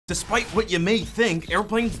Despite what you may think,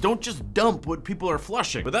 airplanes don't just dump what people are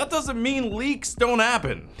flushing. But that doesn't mean leaks don't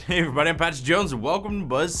happen. Hey everybody, I'm Patrick Jones and welcome to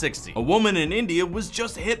Buzz 60. A woman in India was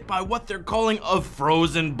just hit by what they're calling a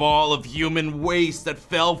frozen ball of human waste that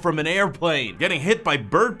fell from an airplane. Getting hit by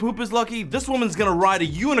bird poop is lucky. This woman's gonna ride a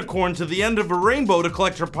unicorn to the end of a rainbow to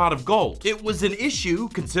collect her pot of gold. It was an issue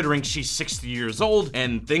considering she's 60 years old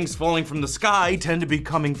and things falling from the sky tend to be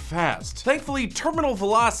coming fast. Thankfully, terminal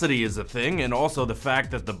velocity is a thing, and also the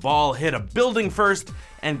fact that the ball hit a building first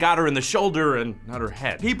and got her in the shoulder and not her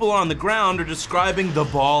head. People on the ground are describing the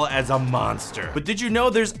ball as a monster. But did you know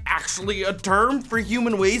there's actually a term for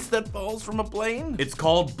human waste that falls from a plane? It's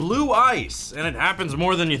called blue ice, and it happens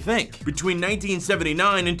more than you think. Between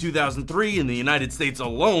 1979 and 2003 in the United States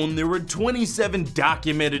alone, there were 27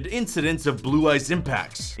 documented incidents of blue ice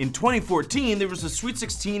impacts. In 2014, there was a Sweet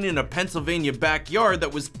 16 in a Pennsylvania backyard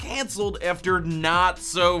that was canceled after not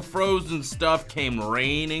so frozen stuff came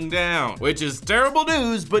raining down, which is terrible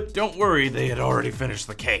news. But don't worry, they had already finished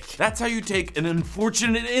the cake. That's how you take an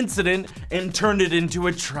unfortunate incident and turn it into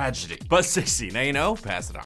a tragedy. Buzz 60, now you know, pass it on.